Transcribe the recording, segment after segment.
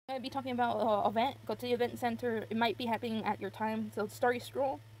I'm going to be talking about event. Go to the event center. It might be happening at your time. So Starry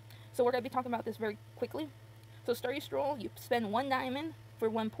Stroll. So we're going to be talking about this very quickly. So Starry Stroll, you spend 1 diamond for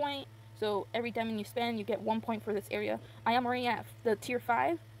 1 point. So every diamond you spend, you get 1 point for this area. I am already at the tier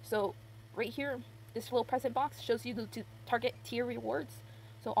 5. So right here, this little present box shows you to target tier rewards.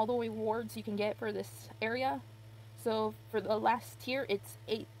 So all the rewards you can get for this area. So for the last tier, it's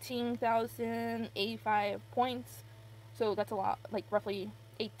 18,085 points. So that's a lot, like roughly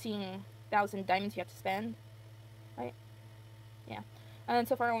 18,000 diamonds you have to spend, right? Yeah. And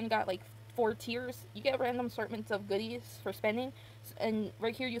so far I only got like 4 tiers. You get random assortments of goodies for spending. And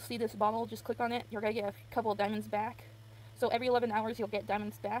right here you'll see this bottle. Just click on it. You're going to get a couple of diamonds back. So every 11 hours you'll get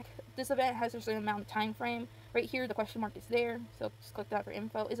diamonds back. This event has a certain amount of time frame. Right here the question mark is there. So just click that for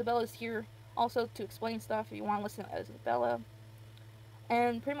info. Isabella is here also to explain stuff if you want to listen to Isabella.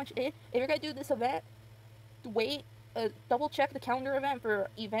 And pretty much it. If you're going to do this event, wait. Double check the calendar event for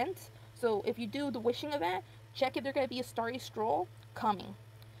events. So if you do the wishing event, check if there's going to be a Starry Stroll coming.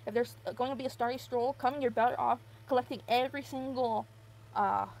 If there's going to be a Starry Stroll coming, you're better off collecting every single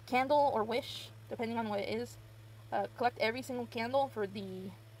candle or wish, depending on what it is. Collect every single candle for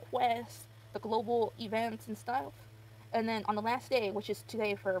the quest, the global events and stuff. And then on the last day, which is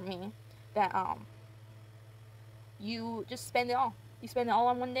today for me, that you just spend it all. You spend it all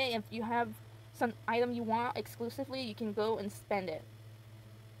on one day. If you have some item you want exclusively, you can go and spend it.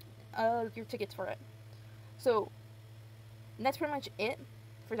 Your tickets for it. So that's pretty much it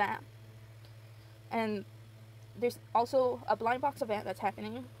for that. And there's also a blind box event that's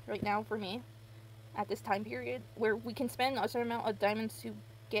happening right now for me at this time period, where we can spend a certain amount of diamonds to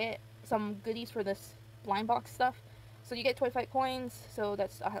get some goodies for this blind box stuff. So you get 25 coins, so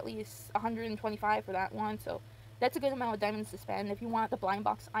that's at least 125 for that one. So that's a good amount of diamonds to spend if you want the blind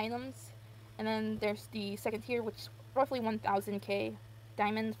box items. And then there's the second tier, which is roughly 1000k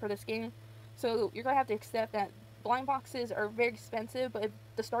diamonds for this game. So you're going to have to accept that blind boxes are very expensive, but if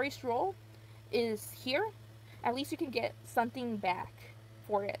the Starry Stroll is here, at least you can get something back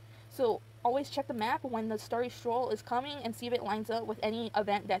for it. So always check the map when the Starry Stroll is coming and see if it lines up with any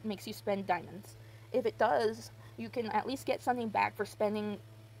event that makes you spend diamonds. If it does, you can at least get something back for spending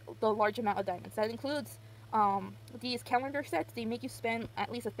the large amount of diamonds. That includes these calendar sets. They make you spend at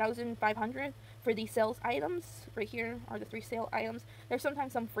least 1,500 for these sales items. Right here are the 3 sale items. There's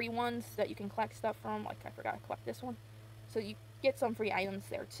sometimes some free ones that you can collect stuff from, like I forgot to collect this one. So you get some free items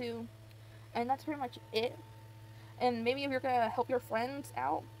there too. And that's pretty much it. And maybe if you're gonna help your friends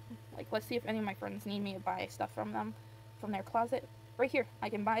out, like let's see if any of my friends need me to buy stuff from them, from their closet. Right here, I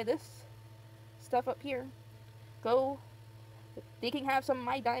can buy this stuff up here. Go. They can have some of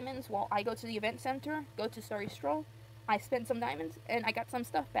my diamonds while I go to the event center, go to Starry Stroll. I spend some diamonds, and I got some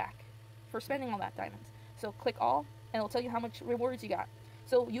stuff back for spending all that diamonds. So click all, and it'll tell you how much rewards you got.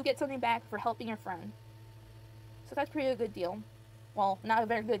 So you get something back for helping your friend. So that's pretty a good deal. Well, not a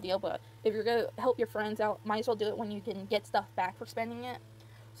very good deal, but if you're going to help your friends out, might as well do it when you can get stuff back for spending it.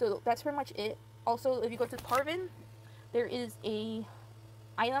 So that's pretty much it. Also, if you go to Parvin, there is a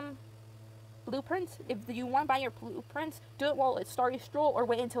item blueprints. If you want to buy your blueprints, do it while it's Starry Stroll or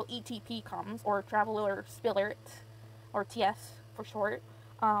wait until ETP comes, or Traveler Spirit, or TS for short.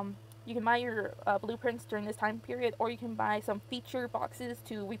 You can buy your blueprints during this time period, or you can buy some feature boxes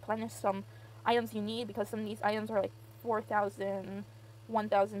to replenish some items you need, because some of these items are like 4,000,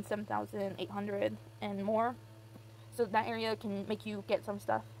 1,000, 7,800, and more. So that area can make you get some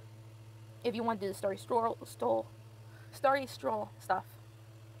stuff if you want to do the Starry Stroll stuff.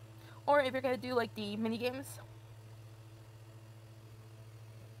 Or if you're going to do like the mini games,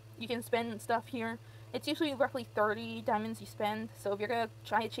 you can spend stuff here. It's usually roughly 30 diamonds you spend. So if you're going to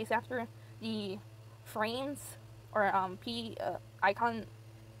try to chase after the frames or icon,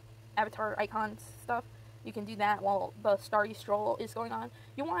 avatar icons stuff, you can do that while the Starry Stroll is going on.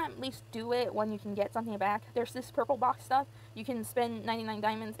 You want to at least do it when you can get something back. There's this purple box stuff. You can spend 99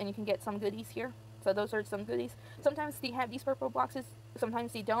 diamonds and you can get some goodies here. So those are some goodies. Sometimes they have these purple boxes,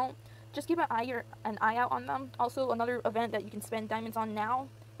 sometimes they don't. Just keep an eye out on them. Also, another event that you can spend diamonds on now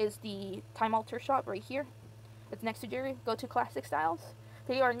is the Time Alter shop right here. It's next to Jerry. Go to Classic Styles.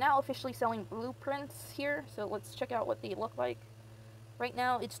 They are now officially selling blueprints here, so let's check out what they look like. Right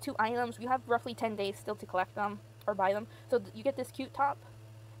now, it's 2 items. You have roughly 10 days still to collect them or buy them. So you get this cute top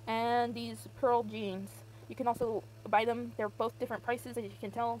and these pearl jeans. You can also buy them. They're both different prices, as you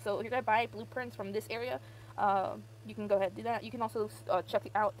can tell. So if you're going to buy blueprints from this area, you can go ahead and do that. You can also check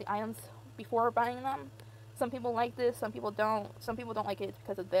out the items before buying them. Some people like this, some people don't. Some people don't like it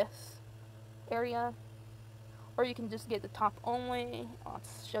because of this area. Or you can just get the top only.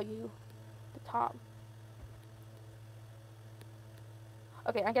 Let's show you the top.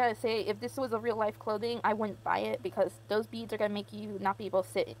 Okay, I gotta say, if this was a real life clothing, I wouldn't buy it because those beads are gonna make you not be able to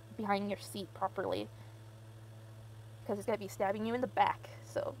sit behind your seat properly. Because it's gonna be stabbing you in the back.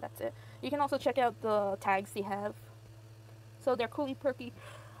 So that's it. You can also check out the tags they have. So they're coolly perky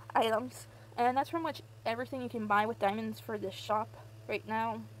items. And that's pretty much everything you can buy with diamonds for this shop right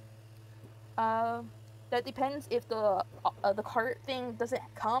now. Uh, that depends if the cart thing doesn't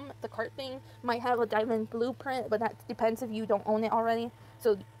come. The cart thing might have a diamond blueprint, but that depends if you don't own it already.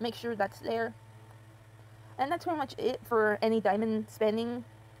 So make sure that's there. And that's pretty much it for any diamond spending.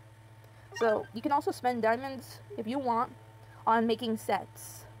 So you can also spend diamonds if you want on making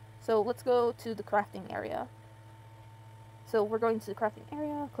sets. So let's go to the crafting area. So we're going to the crafting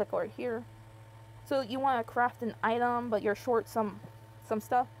area. Click over here. So you want to craft an item, but you're short some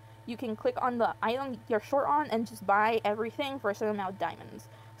stuff. You can click on the item you're short on and just buy everything for a certain amount of diamonds.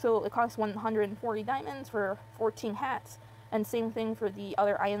 So it costs 140 diamonds for 14 hats. And same thing for the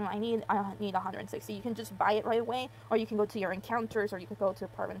other item I need 160. You can just buy it right away, or you can go to your encounters, or you can go to the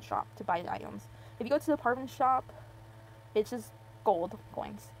apartment shop to buy the items. If you go to the apartment shop, it's just gold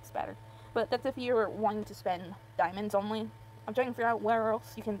coins. It's better. But that's if you're wanting to spend diamonds only. I'm trying to figure out where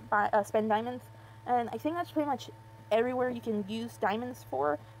else you can spend diamonds. And I think that's pretty much everywhere you can use diamonds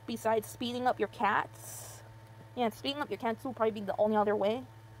for, besides speeding up your cats. Yeah, speeding up your cats will probably be the only other way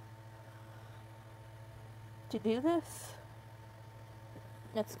to do this.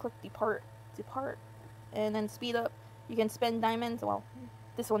 Let's click depart, and then speed up. You can spend diamonds. Well,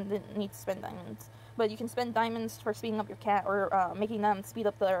 this one didn't need to spend diamonds, but you can spend diamonds for speeding up your cat, or making them speed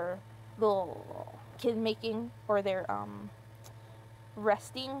up their little kid making, or their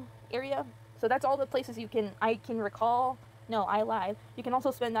resting area. So that's all the places I can recall. No, I lied. You can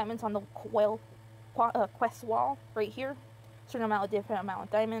also spend diamonds on the quest wall right here. Certain amount of different amount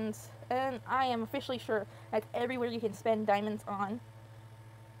of diamonds, and I am officially sure that's everywhere you can spend diamonds on.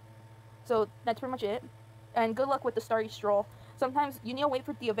 So that's pretty much it. And good luck with the Starry Stroll. Sometimes you need to wait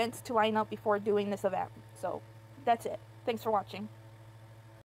for the events to line up before doing this event. So that's it. Thanks for watching.